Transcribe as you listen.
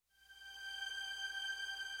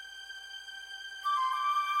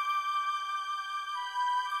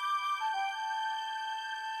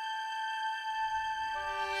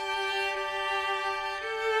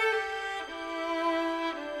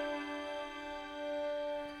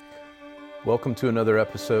Welcome to another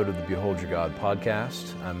episode of the Behold Your God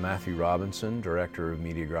podcast. I'm Matthew Robinson, Director of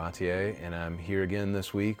Media Gratiae, and I'm here again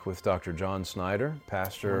this week with Dr. John Snyder,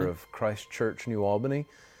 pastor of Christ Church, New Albany,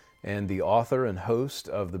 and the author and host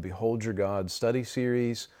of the Behold Your God study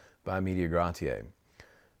series by Media Gratiae.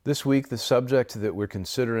 This week, the subject that we're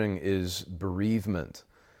considering is bereavement,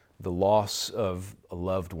 the loss of a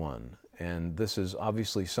loved one. And this is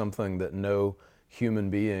obviously something that no human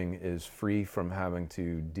being is free from having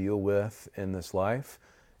to deal with in this life,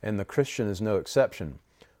 and the Christian is no exception.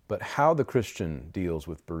 But how the Christian deals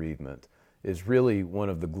with bereavement is really one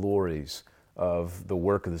of the glories of the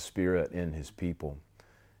work of the Spirit in His people.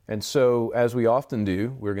 And so, as we often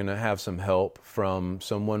do, we're going to have some help from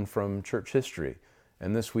someone from church history.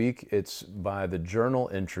 And this week, it's by the journal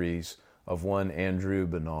entries of one Andrew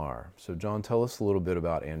Benar. So, John, tell us a little bit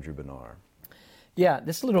about Andrew Benar. Yeah,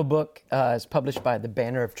 this little book is published by the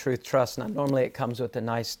Banner of Truth Trust. Now, normally it comes with a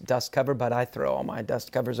nice dust cover, but I throw all my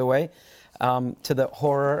dust covers away to the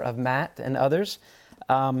horror of Matt and others.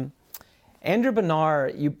 Andrew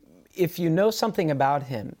Benar, if you know something about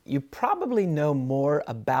him, you probably know more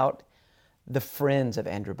about the friends of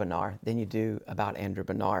Andrew Benar than you do about Andrew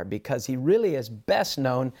Benar, because he really is best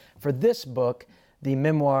known for this book, The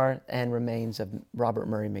Memoir and Remains of Robert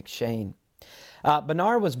Murray M'Cheyne.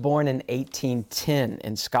 Benar was born in 1810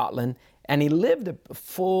 in Scotland, and he lived a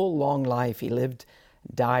full, long life. He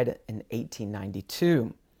died in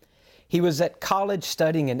 1892. He was at college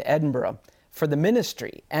studying in Edinburgh for the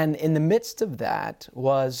ministry, and in the midst of that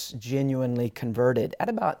was genuinely converted at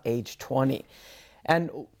about age 20. And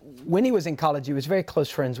when he was in college, he was very close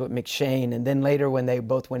friends with M'Cheyne, and then later when they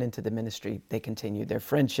both went into the ministry, they continued their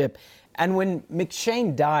friendship. And when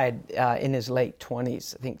M'Cheyne died in his late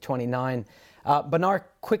 20s, I think 29, Benar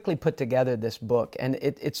quickly put together this book, and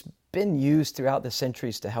it's been used throughout the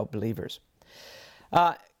centuries to help believers.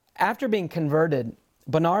 After being converted,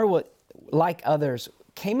 Benar, like others,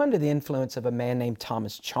 came under the influence of a man named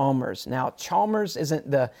Thomas Chalmers. Now, Chalmers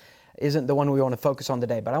isn't the one we want to focus on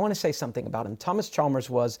today, but I want to say something about him. Thomas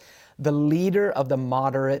Chalmers was the leader of the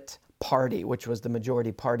moderate party, which was the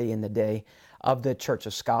majority party in the day of the Church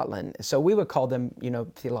of Scotland. So we would call them,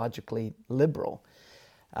 theologically liberal.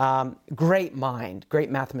 Great mind, great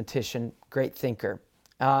mathematician, great thinker,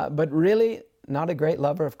 but really not a great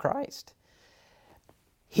lover of Christ.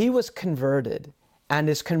 He was converted, and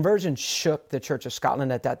his conversion shook the Church of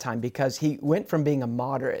Scotland at that time, because he went from being a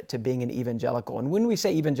moderate to being an evangelical. And when we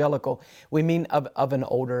say evangelical, we mean of an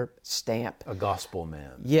older stamp. A gospel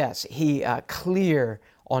man. Yes, he clear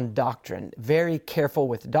on doctrine, very careful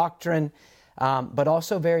with doctrine, but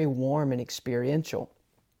also very warm and experiential.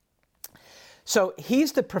 So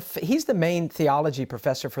he's the main theology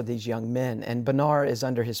professor for these young men, and Benar is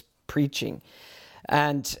under his preaching.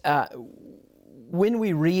 And when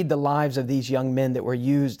we read the lives of these young men that were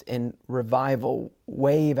used in revival,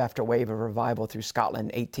 wave after wave of revival through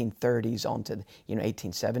Scotland, 1830s on to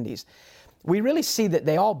 1870s, we really see that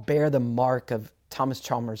they all bear the mark of Thomas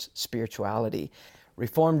Chalmers' spirituality.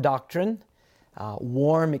 Reformed doctrine,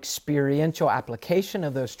 warm experiential application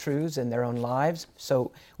of those truths in their own lives.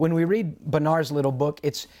 So when we read Benar's little book,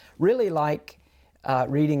 it's really like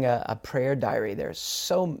reading a prayer diary. There's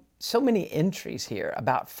so many entries here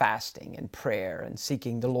about fasting and prayer and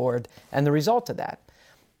seeking the Lord and the result of that.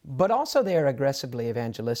 But also they are aggressively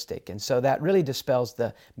evangelistic, and so that really dispels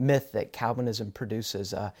the myth that Calvinism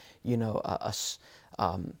produces a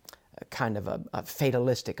kind of a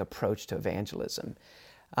fatalistic approach to evangelism.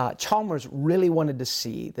 Chalmers really wanted to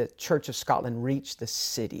see the Church of Scotland reach the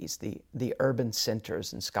cities, the urban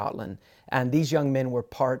centers in Scotland, and these young men were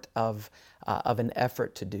part of an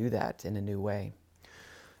effort to do that in a new way.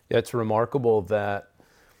 Yeah, it's remarkable that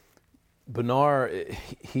Benar,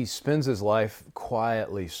 he spends his life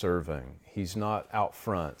quietly serving. He's not out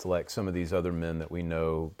front like some of these other men that we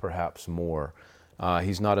know perhaps more.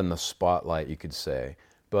 He's not in the spotlight, you could say,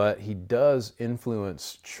 but he does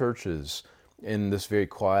influence churches in this very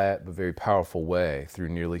quiet but very powerful way through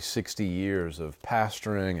nearly 60 years of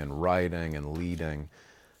pastoring and writing and leading.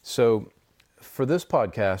 So for this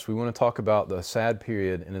podcast, we want to talk about the sad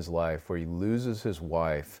period in his life where he loses his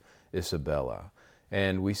wife, Isabella.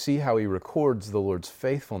 And we see how he records the Lord's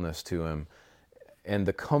faithfulness to him and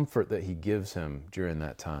the comfort that he gives him during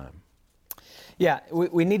that time. Yeah,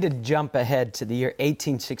 we need to jump ahead to the year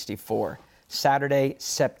 1864, Saturday,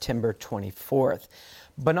 September 24th.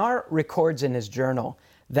 Benar records in his journal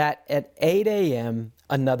that at 8 a.m.,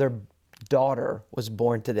 another daughter was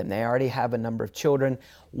born to them. They already have a number of children.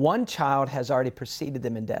 One child has already preceded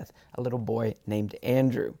them in death, a little boy named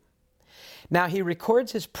Andrew. Now, he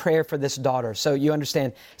records his prayer for this daughter. So you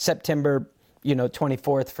understand, September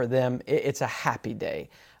 24th for them, it's a happy day.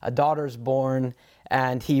 A daughter's born,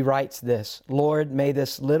 and he writes this: Lord, may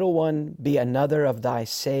this little one be another of thy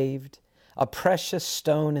saved, a precious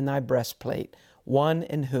stone in thy breastplate, one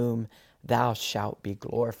in whom thou shalt be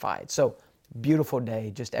glorified. So, beautiful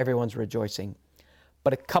day, just everyone's rejoicing.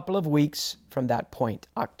 But a couple of weeks from that point,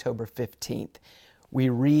 October 15th, we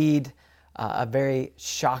read a very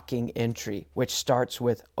shocking entry, which starts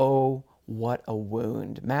with, "Oh, what a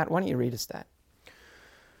wound." Matt, why don't you read us that?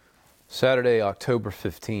 Saturday, October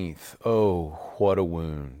 15th. Oh, what a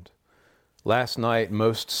wound. Last night,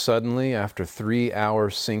 most suddenly, after 3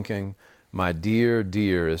 hours sinking, my dear,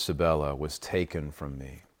 dear Isabella was taken from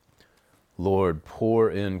me. Lord, pour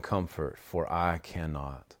in comfort, for I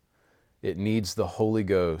cannot. It needs the Holy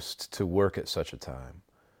Ghost to work at such a time.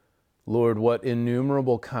 Lord, what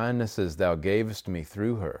innumerable kindnesses thou gavest me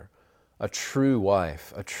through her, a true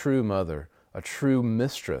wife, a true mother, a true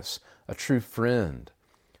mistress, a true friend.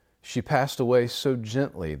 She passed away so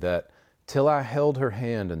gently that, till I held her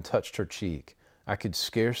hand and touched her cheek, I could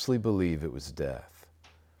scarcely believe it was death.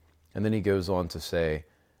 And then he goes on to say,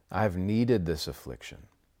 I have needed this affliction.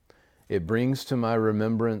 It brings to my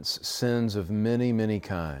remembrance sins of many, many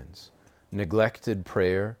kinds, neglected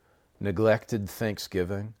prayer, neglected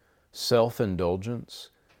thanksgiving, self-indulgence,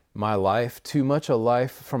 my life, too much a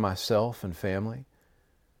life for myself and family.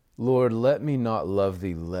 Lord, let me not love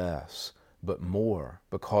thee less, but more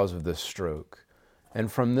because of this stroke.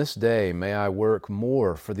 And from this day may I work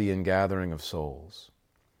more for the ingathering of souls.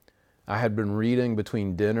 I had been reading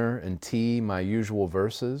between dinner and tea my usual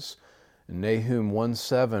verses. Nahum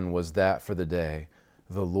 1:7 was that for the day,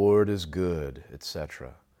 the Lord is good,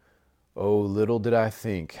 etc. Oh, little did I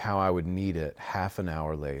think how I would need it half an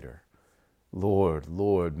hour later. Lord,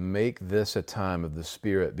 Lord, make this a time of the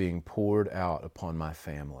Spirit being poured out upon my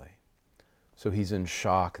family. So he's in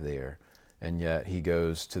shock there, and yet he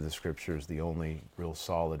goes to the Scriptures, the only real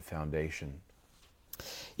solid foundation.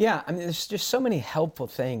 Yeah, I mean, there's just so many helpful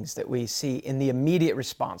things that we see in the immediate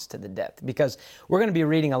response to the death, because we're going to be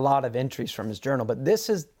reading a lot of entries from his journal, but this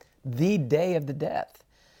is the day of the death.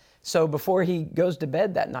 So before he goes to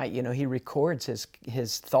bed that night, he records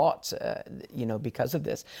his thoughts, because of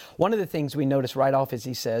this. One of the things we notice right off is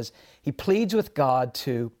he says, he pleads with God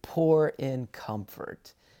to pour in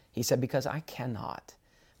comfort. He said, because I cannot.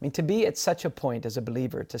 I mean, to be at such a point as a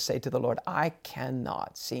believer, to say to the Lord, I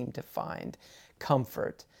cannot seem to find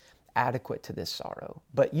comfort adequate to this sorrow,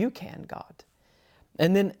 but you can, God.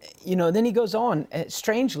 And then, then he goes on,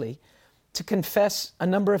 strangely, to confess a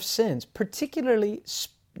number of sins, particularly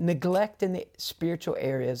neglect in the spiritual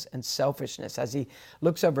areas and selfishness. As he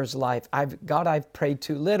looks over his life, I've prayed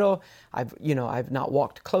too little. I've not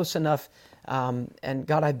walked close enough. And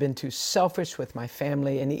God, I've been too selfish with my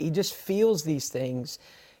family. And he just feels these things,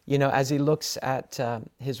 as he looks at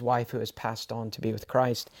his wife who has passed on to be with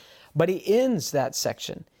Christ. But he ends that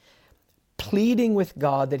section pleading with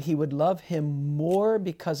God that he would love him more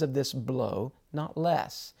because of this blow, not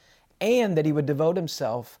less, and that he would devote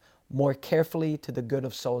himself more carefully to the good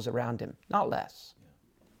of souls around him, not less.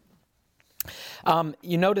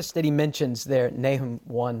 You notice that he mentions there Nahum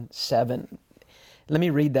 1:7. Let me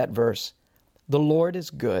read that verse. The Lord is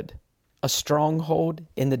good, a stronghold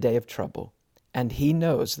in the day of trouble, and he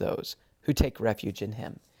knows those who take refuge in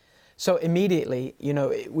him. So immediately,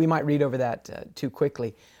 we might read over that too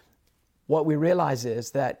quickly. What we realize is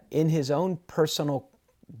that in his own personal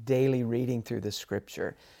daily reading through the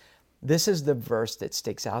Scripture, this is the verse that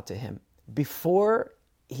sticks out to him before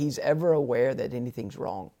he's ever aware that anything's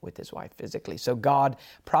wrong with his wife physically. So God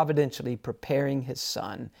providentially preparing his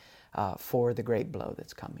son for the great blow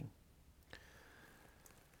that's coming.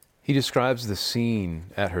 He describes the scene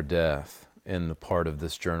at her death in the part of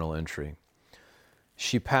this journal entry.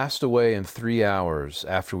 She passed away in 3 hours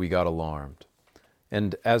after we got alarmed,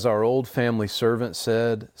 and as our old family servant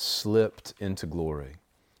said, slipped into glory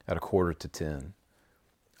at 9:45.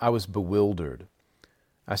 I was bewildered.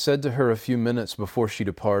 I said to her a few minutes before she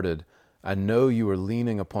departed, I know you are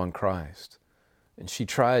leaning upon Christ. And she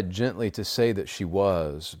tried gently to say that she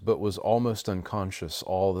was, but was almost unconscious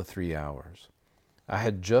all the 3 hours. I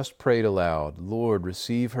had just prayed aloud, Lord,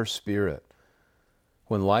 receive her spirit.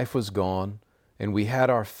 When life was gone, and we had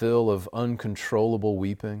our fill of uncontrollable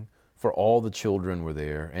weeping, for all the children were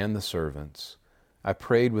there and the servants, I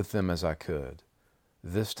prayed with them as I could.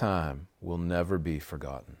 This time will never be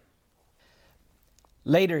forgotten.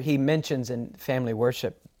 Later, he mentions in family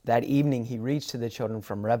worship that evening he reads to the children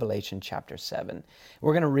from Revelation chapter 7.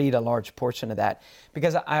 We're going to read a large portion of that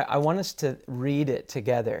because I want us to read it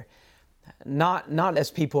together. Not as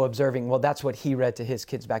people observing, well, that's what he read to his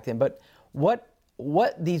kids back then, but what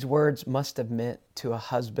what these words must have meant to a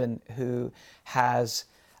husband who has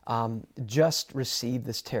just received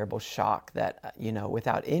this terrible shock that,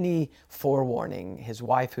 without any forewarning, his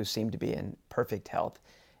wife, who seemed to be in perfect health,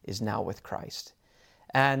 is now with Christ.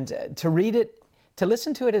 And to read it, to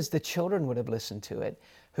listen to it as the children would have listened to it,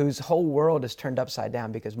 whose whole world is turned upside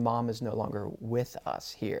down because mom is no longer with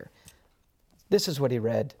us here. This is what he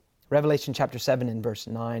read. Revelation chapter 7 and verse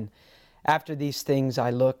 9. After these things I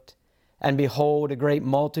looked, and behold, a great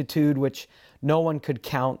multitude which no one could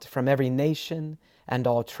count, from every nation and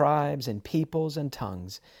all tribes and peoples and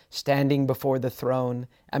tongues, standing before the throne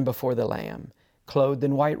and before the Lamb, clothed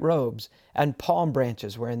in white robes, and palm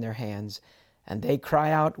branches were in their hands. And they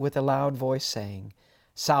cry out with a loud voice, saying,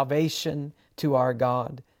 Salvation to our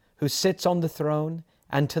God, who sits on the throne,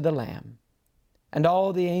 and to the Lamb. And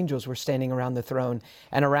all the angels were standing around the throne,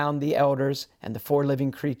 and around the elders and the 4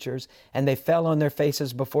 living creatures, and they fell on their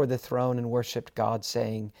faces before the throne and worshipped God,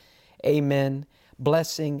 saying, Amen.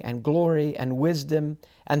 Blessing and glory and wisdom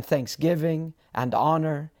and thanksgiving and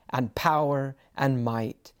honor and power and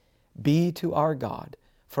might be to our God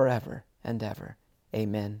forever and ever.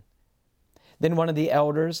 Amen. Then one of the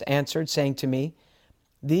elders answered, saying to me,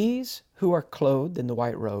 These who are clothed in the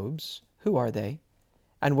white robes, who are they?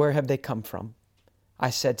 And where have they come from?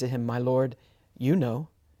 I said to him, My Lord, you know.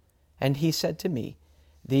 And he said to me,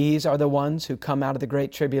 These are the ones who come out of the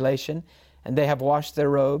great tribulation, and they have washed their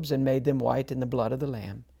robes and made them white in the blood of the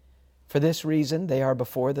Lamb. For this reason they are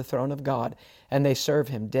before the throne of God, and they serve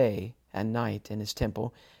him day and night in his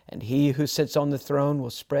temple, and he who sits on the throne will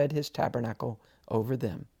spread his tabernacle over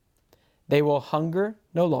them. They will hunger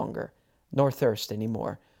no longer, nor thirst any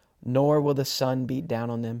more, nor will the sun beat down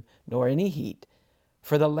on them, nor any heat.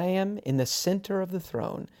 For the Lamb in the center of the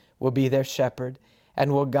throne will be their shepherd,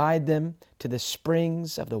 and will guide them to the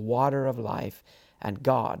springs of the water of life, and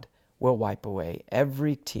God will wipe away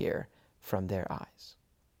every tear from their eyes.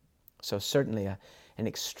 So certainly an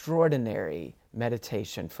extraordinary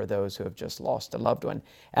meditation for those who have just lost a loved one.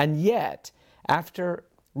 And yet, after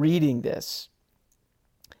reading this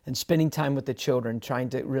and spending time with the children, trying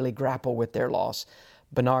to really grapple with their loss,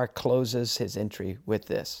 Bernard closes his entry with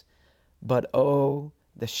this, But oh,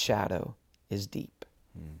 the shadow is deep.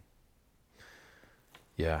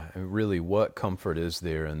 Yeah, and really, what comfort is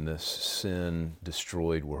there in this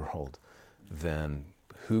sin-destroyed world than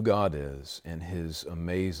who God is and His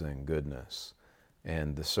amazing goodness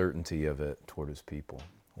and the certainty of it toward His people?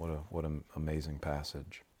 What an amazing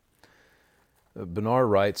passage. Bernard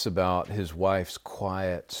writes about his wife's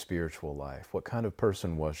quiet spiritual life. What kind of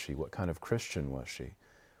person was she? What kind of Christian was she?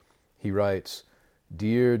 He writes,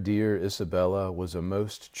 Dear, dear Isabella was a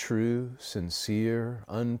most true, sincere,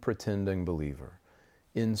 unpretending believer.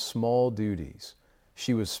 In small duties,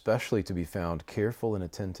 she was specially to be found careful and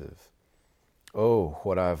attentive. Oh,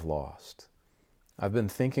 what I've lost! I've been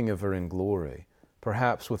thinking of her in glory,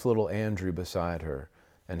 perhaps with little Andrew beside her,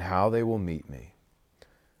 and how they will meet me.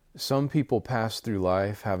 Some people pass through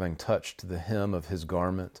life having touched the hem of his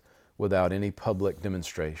garment without any public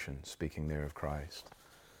demonstration, speaking there of Christ.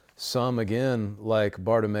 Some, again, like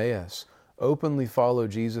Bartimaeus, openly follow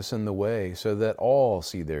Jesus in the way so that all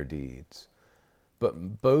see their deeds.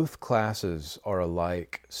 But both classes are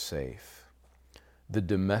alike safe. The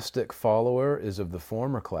domestic follower is of the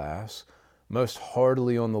former class, most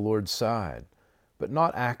heartily on the Lord's side, but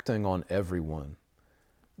not acting on everyone.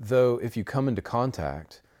 Though if you come into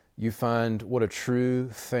contact, you find what a true,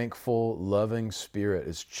 thankful, loving spirit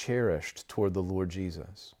is cherished toward the Lord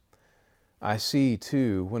Jesus. I see,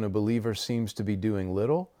 too, when a believer seems to be doing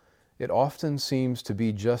little, it often seems to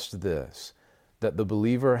be just this, that the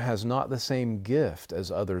believer has not the same gift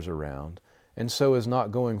as others around, and so is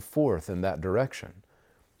not going forth in that direction.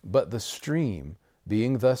 But the stream,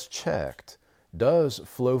 being thus checked, does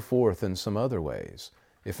flow forth in some other ways,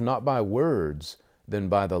 if not by words, then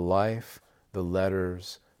by the life, the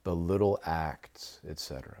letters, the little acts,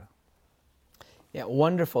 etc. Yeah,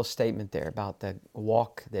 wonderful statement there about the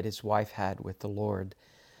walk that his wife had with the Lord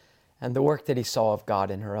and the work that he saw of God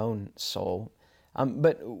in her own soul.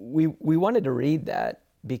 But we wanted to read that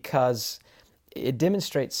because it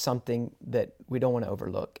demonstrates something that we don't want to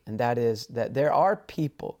overlook, and that is that there are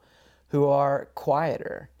people who are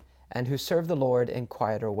quieter and who serve the Lord in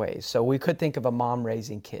quieter ways. So we could think of a mom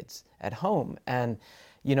raising kids at home, and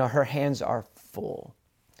her hands are full.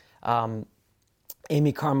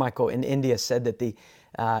 Amy Carmichael in India said that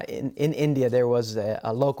in India there was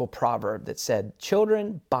a local proverb that said,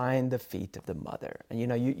 "Children bind the feet of the mother." And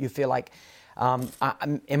you feel like, am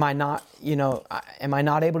I not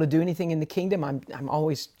able to do anything in the kingdom? I'm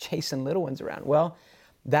always chasing little ones around. Well,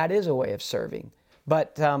 that is a way of serving,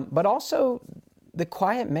 but also the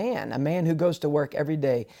quiet man, a man who goes to work every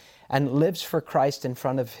day and lives for Christ in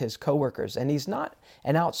front of his coworkers. And he's not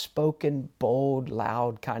an outspoken, bold,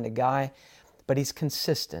 loud kind of guy, but he's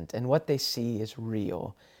consistent, and what they see is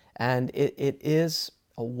real. And it is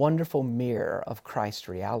a wonderful mirror of Christ's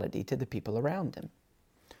reality to the people around him.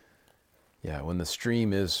 Yeah, when the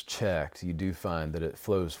stream is checked, you do find that it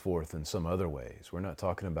flows forth in some other ways. We're not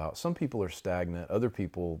talking about, some people are stagnant, other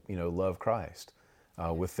people, love Christ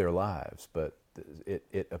with their lives, but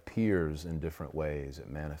it appears in different ways, it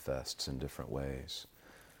manifests in different ways.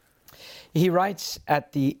 He writes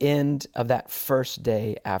at the end of that first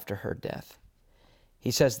day after her death, he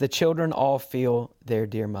says, "The children all feel their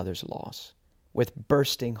dear mother's loss with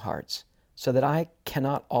bursting hearts, so that I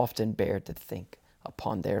cannot often bear to think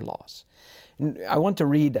upon their loss." And I want to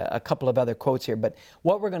read a couple of other quotes here, but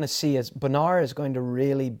what we're going to see is Bernard is going to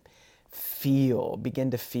really begin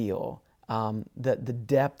to feel the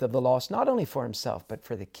depth of the loss, not only for himself, but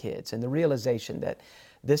for the kids, and the realization that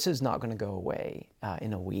this is not going to go away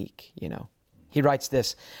in a week, He writes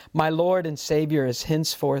this, "My Lord and Savior is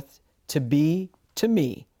henceforth to be to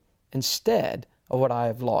me instead of what I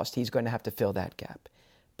have lost." He's going to have to fill that gap.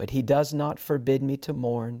 "But he does not forbid me to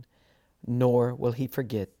mourn, nor will he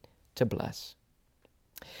forget to bless."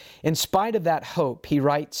 In spite of that hope, he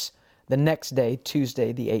writes the next day,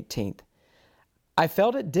 Tuesday the 18th, "I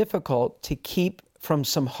felt it difficult to keep from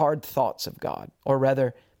some hard thoughts of God, or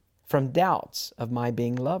rather from doubts of my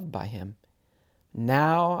being loved by him.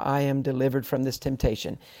 Now I am delivered from this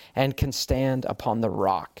temptation and can stand upon the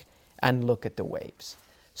rock and look at the waves."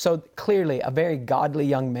 So clearly a very godly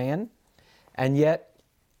young man, and yet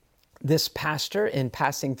this pastor, in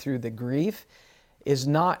passing through the grief, is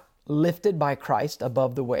not lifted by Christ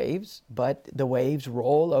above the waves, but the waves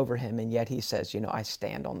roll over him, and yet he says, "I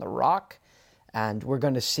stand on the rock." And we're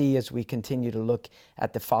going to see as we continue to look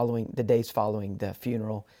at the days following the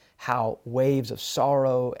funeral, how waves of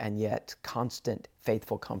sorrow and yet constant,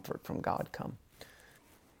 faithful comfort from God come.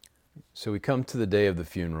 So we come to the day of the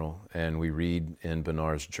funeral, and we read in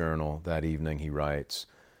Bernard's journal that evening, he writes,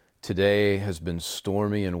 "Today has been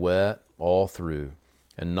stormy and wet all through,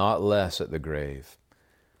 and not less at the grave.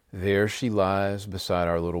 There she lies beside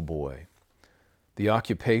our little boy. The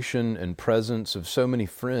occupation and presence of so many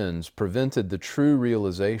friends prevented the true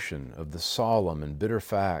realization of the solemn and bitter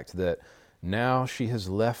fact that now she has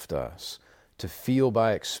left us to feel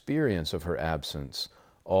by experience of her absence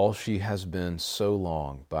all she has been so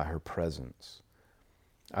long by her presence.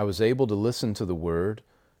 I was able to listen to the word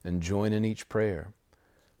and join in each prayer.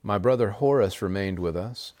 My brother Horace remained with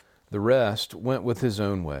us. The rest went with his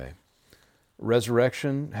own way.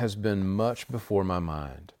 Resurrection has been much before my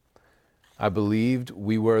mind. I believed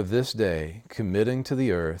we were this day committing to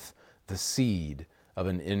the earth the seed of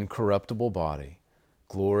an incorruptible body,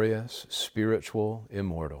 glorious, spiritual,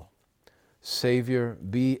 immortal. Savior,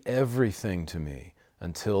 be everything to me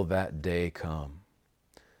until that day come."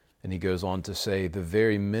 And he goes on to say, "The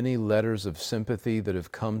very many letters of sympathy that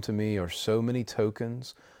have come to me are so many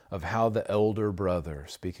tokens of how the elder brother,"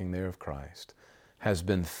 speaking there of Christ, "has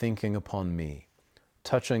been thinking upon me,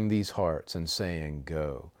 touching these hearts and saying,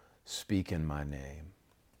 'Go, speak in my name.'"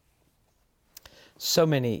 So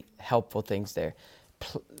many helpful things there.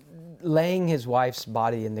 Laying his wife's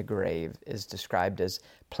body in the grave is described as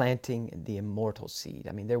planting the immortal seed.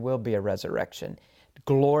 I mean, there will be a resurrection.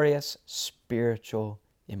 Glorious, spiritual,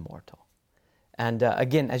 immortal. And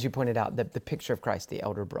again, as you pointed out, the picture of Christ, the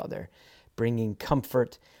elder brother, bringing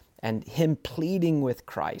comfort, and him pleading with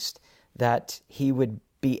Christ that he would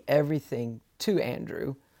be everything to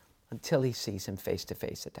Andrew until he sees him face to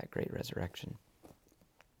face at that great resurrection.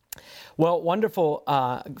 Well, wonderful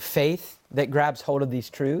faith that grabs hold of these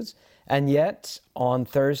truths. And yet, on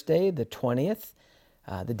Thursday, the 20th,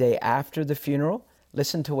 the day after the funeral,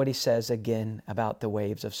 listen to what he says again about the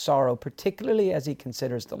waves of sorrow, particularly as he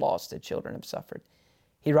considers the loss that children have suffered.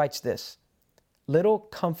 He writes this, "Little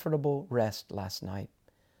comfortable rest last night.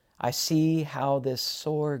 I see how this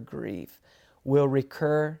sore grief will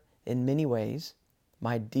recur in many ways.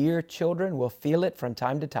 My dear children will feel it from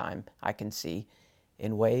time to time, I can see,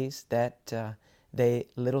 in ways that they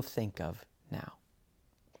little think of now."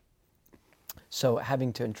 So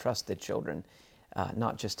having to entrust the children,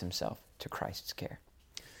 not just himself, to Christ's care.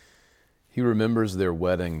 He remembers their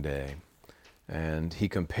wedding day, and he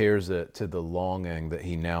compares it to the longing that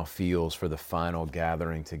he now feels for the final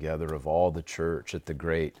gathering together of all the church at the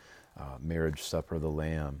great marriage supper of the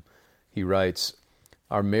Lamb. He writes,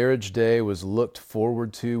 "Our marriage day was looked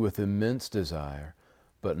forward to with immense desire,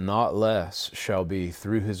 but not less shall be,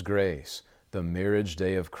 through his grace, the marriage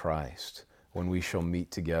day of Christ, when we shall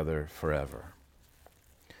meet together forever."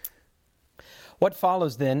 What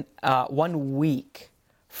follows then, 1 week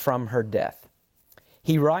from her death?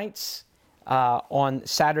 He writes on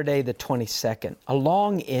Saturday the 22nd, a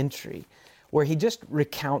long entry where he just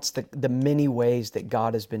recounts the many ways that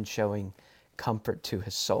God has been showing comfort to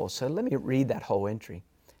his soul. So let me read that whole entry.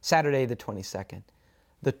 Saturday the 22nd,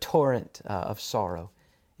 the torrent of sorrow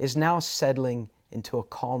is now settling into a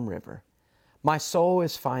calm river. My soul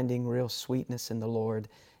is finding real sweetness in the Lord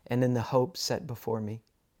and in the hope set before me.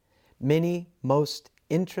 Many most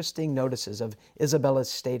interesting notices of Isabella's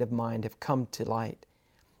state of mind have come to light.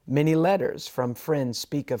 Many letters from friends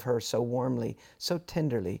speak of her so warmly, so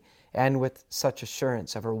tenderly, and with such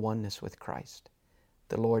assurance of her oneness with Christ.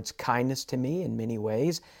 The Lord's kindness to me in many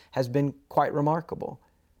ways has been quite remarkable.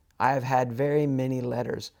 I have had very many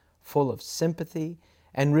letters full of sympathy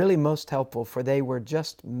and really most helpful, for they were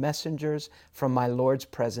just messengers from my Lord's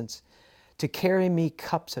presence to carry me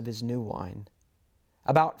cups of His new wine.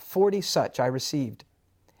 About 40 such I received,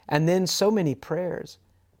 and then so many prayers.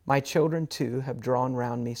 My children, too, have drawn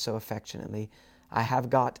round me so affectionately. I have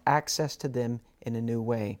got access to them in a new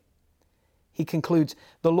way. He concludes,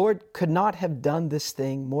 the Lord could not have done this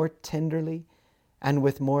thing more tenderly and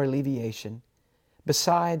with more alleviation.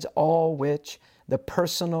 Besides all which, the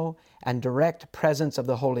personal and direct presence of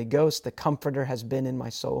the Holy Ghost, the Comforter, has been in my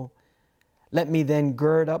soul. Let me then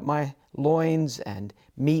gird up my loins and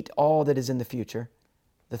meet all that is in the future.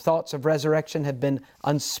 The thoughts of resurrection have been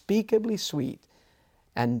unspeakably sweet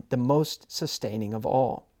and the most sustaining of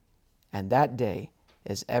all. And that day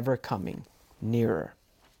is ever coming nearer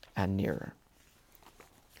and nearer.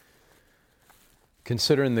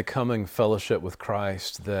 Considering the coming fellowship with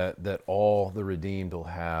Christ that all the redeemed will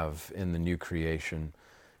have in the new creation,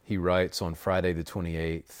 he writes on Friday the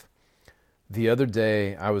 28th, the other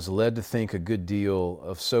day I was led to think a good deal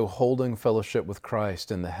of so holding fellowship with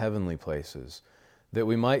Christ in the heavenly places, that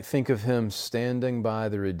we might think of Him standing by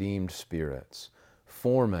the redeemed spirits,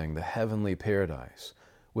 forming the heavenly paradise,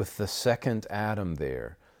 with the second Adam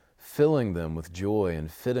there, filling them with joy and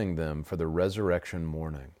fitting them for the resurrection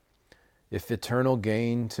morning. If eternal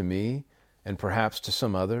gain to me, and perhaps to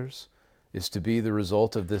some others, is to be the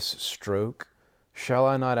result of this stroke, shall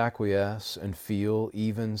I not acquiesce and feel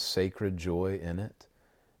even sacred joy in it?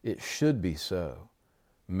 It should be so.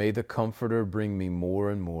 May the Comforter bring me more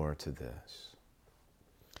and more to this.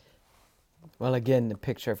 Well, again, the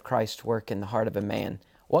picture of Christ's work in the heart of a man.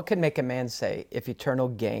 What could make a man say, if eternal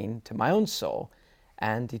gain to my own soul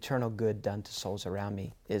and eternal good done to souls around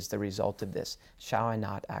me is the result of this, shall I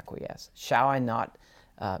not acquiesce? Shall I not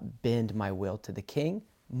bend my will to the King?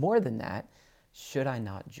 More than that, should I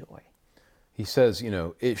not joy? He says,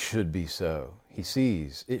 it should be so. He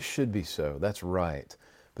sees, it should be so. That's right.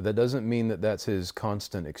 But that doesn't mean that that's his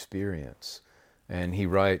constant experience. And he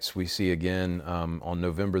writes, we see again on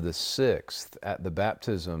November the 6th, at the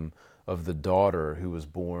baptism of the daughter who was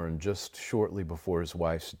born just shortly before his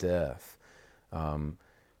wife's death.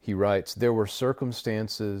 He writes, there were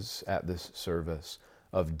circumstances at this service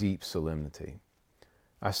of deep solemnity.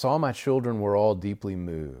 I saw my children were all deeply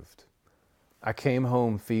moved. I came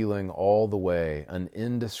home feeling all the way an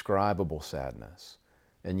indescribable sadness,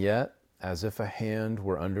 and yet as if a hand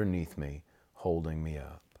were underneath me, holding me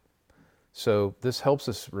up. So this helps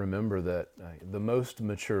us remember that the most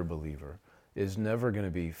mature believer is never going to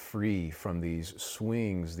be free from these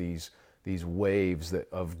swings, these waves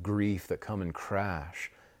of grief that come and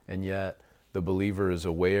crash. And yet the believer is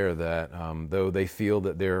aware that though they feel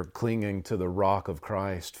that they're clinging to the rock of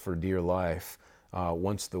Christ for dear life,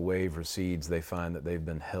 once the wave recedes, they find that they've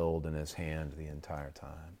been held in His hand the entire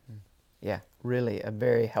time. Yeah, really a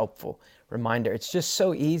very helpful reminder. It's just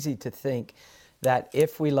so easy to think that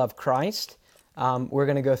if we love Christ, we're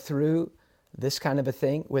going to go through this kind of a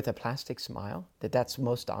thing with a plastic smile, that's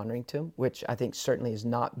most honoring to Him, which I think certainly is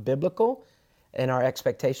not biblical in our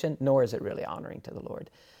expectation, nor is it really honoring to the Lord.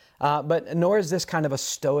 But nor is this kind of a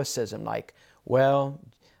stoicism like,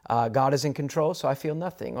 God is in control, so I feel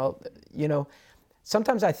nothing. Well,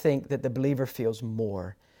 sometimes I think that the believer feels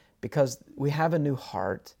more because we have a new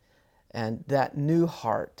heart, and that new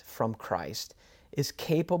heart from Christ is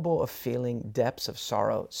capable of feeling depths of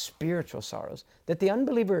sorrow, spiritual sorrows, that the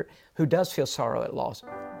unbeliever who does feel sorrow at loss,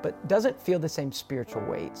 but doesn't feel the same spiritual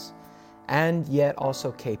weights, and yet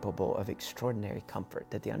also capable of extraordinary comfort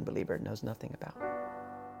that the unbeliever knows nothing about.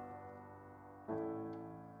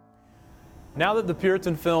 Now that the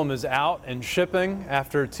Puritan film is out and shipping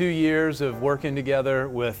after 2 years of working together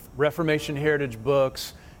with Reformation Heritage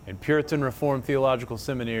Books and Puritan Reformed Theological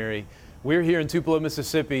Seminary, we're here in Tupelo,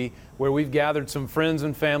 Mississippi, where we've gathered some friends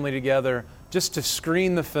and family together just to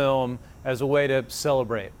screen the film as a way to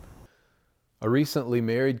celebrate. A recently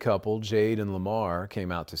married couple, Jade and Lamar,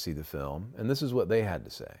 came out to see the film, and this is what they had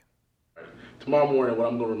to say. Tomorrow morning, what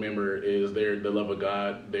I'm going to remember is the love of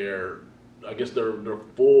God, their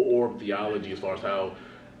full orb theology as far as how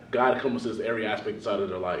God encompasses every aspect inside of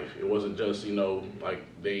their life. It wasn't just, like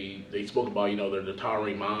they spoke about, their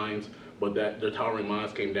towering minds, but that their towering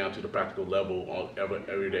minds came down to the practical level on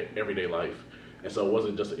everyday life. And so it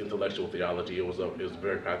wasn't just an intellectual theology, it was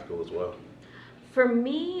very practical as well. For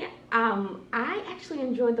me, I actually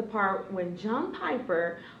enjoyed the part when John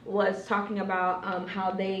Piper was talking about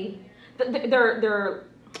how their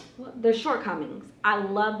shortcomings. I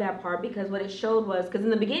love that part because what it showed was, because in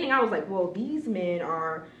the beginning I was like, well, these men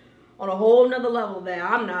are on a whole nother level that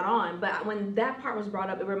I'm not on. But when that part was brought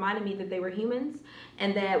up, it reminded me that they were humans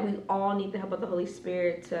and that we all need the help of the Holy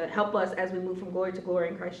Spirit to help us as we move from glory to glory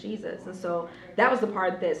in Christ Jesus. And so that was the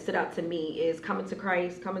part that stood out to me, is coming to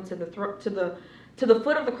Christ, coming to the foot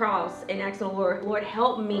of the cross and asking the Lord,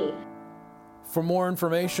 help me. For more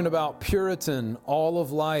information about Puritan, all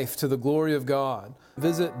of life to the glory of God,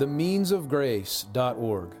 visit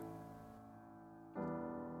themeansofgrace.org.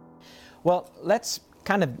 Well, let's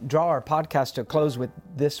kind of draw our podcast to a close with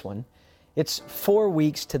this one. It's 4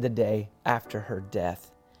 weeks to the day after her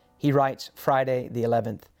death. He writes, Friday the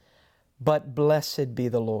 11th, "But blessed be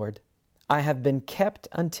the Lord. I have been kept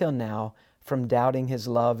until now from doubting His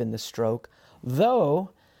love in the stroke, though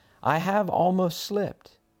I have almost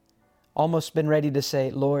slipped, almost been ready to say,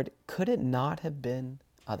 Lord, could it not have been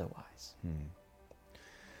otherwise?"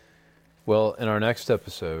 Well, in our next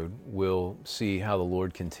episode, we'll see how the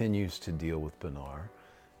Lord continues to deal with Benar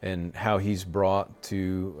and how He's brought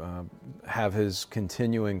to have His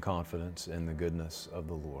continuing confidence in the goodness of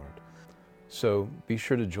the Lord. So be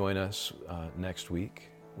sure to join us next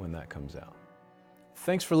week when that comes out.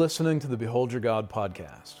 Thanks for listening to the Behold Your God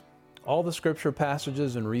podcast. All the scripture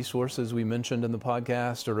passages and resources we mentioned in the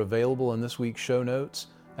podcast are available in this week's show notes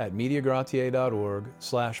at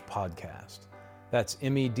mediagratiae.org/podcast. That's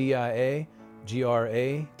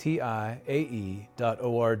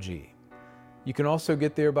mediagratiae.org. You can also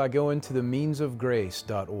get there by going to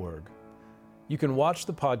themeansofgrace.org. You can watch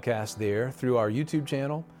the podcast there through our YouTube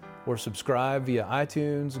channel or subscribe via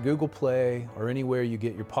iTunes, Google Play, or anywhere you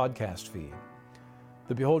get your podcast feed.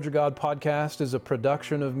 The Behold Your God podcast is a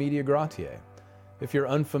production of Media Gratiae. If you're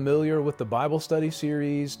unfamiliar with the Bible study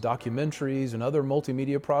series, documentaries, and other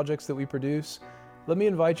multimedia projects that we produce, let me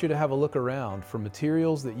invite you to have a look around for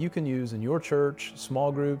materials that you can use in your church,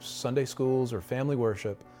 small groups, Sunday schools, or family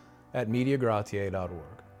worship at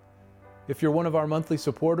mediagratiae.org. If you're one of our monthly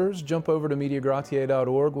supporters, jump over to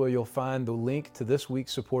mediagratiae.org where you'll find the link to this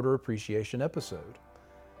week's Supporter Appreciation episode.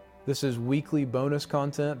 This is weekly bonus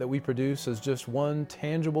content that we produce as just one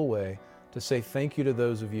tangible way to say thank you to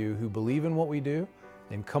those of you who believe in what we do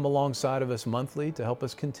and come alongside of us monthly to help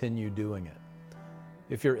us continue doing it.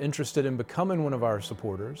 If you're interested in becoming one of our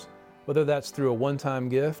supporters, whether that's through a one-time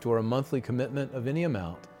gift or a monthly commitment of any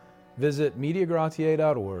amount, visit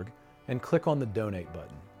mediagratiae.org and click on the Donate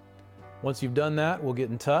button. Once you've done that, we'll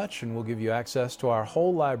get in touch and we'll give you access to our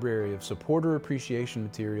whole library of supporter appreciation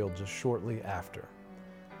material just shortly after.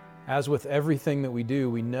 As with everything that we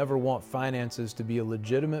do, we never want finances to be a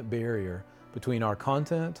legitimate barrier between our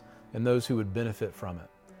content and those who would benefit from it.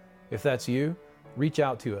 If that's you, reach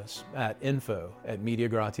out to us at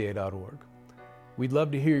info@mediagratiae.org. We'd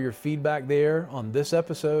love to hear your feedback there on this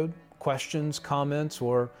episode, questions, comments,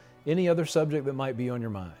 or any other subject that might be on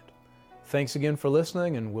your mind. Thanks again for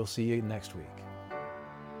listening, and we'll see you next week.